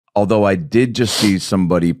Although I did just see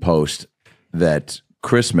somebody post that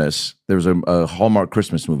Christmas, there was a Hallmark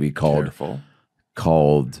Christmas movie called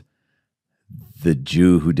The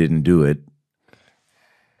Jew Who Didn't Do It.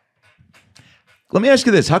 Let me ask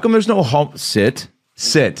you this. How come there's no sit?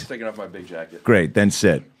 I'm taking off my big jacket. Great, then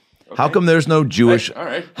sit. Okay. How come there's no Jewish all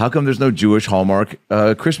right. How come there's no Jewish Hallmark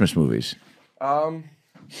Christmas movies?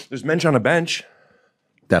 There's Mensch on a Bench.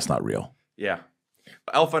 That's not real. Yeah.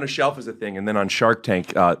 Elf on a Shelf is a thing, and then on Shark Tank,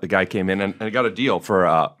 the guy came in and got a deal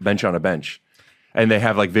for Bench on a Bench, and they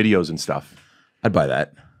have like videos and stuff. I'd buy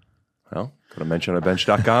that. Well, go to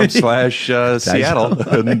menchonabench.com/Seattle.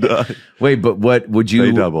 And, wait, but what would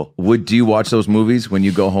you double? Do you watch those movies when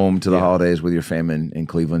you go home to the holidays with your fam in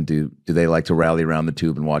Cleveland? Do they like to rally around the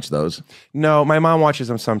tube and watch those? No, my mom watches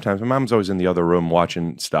them sometimes. My mom's always in the other room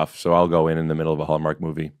watching stuff, so I'll go in the middle of a Hallmark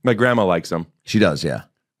movie. My grandma likes them. She does, yeah.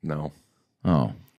 No. Oh.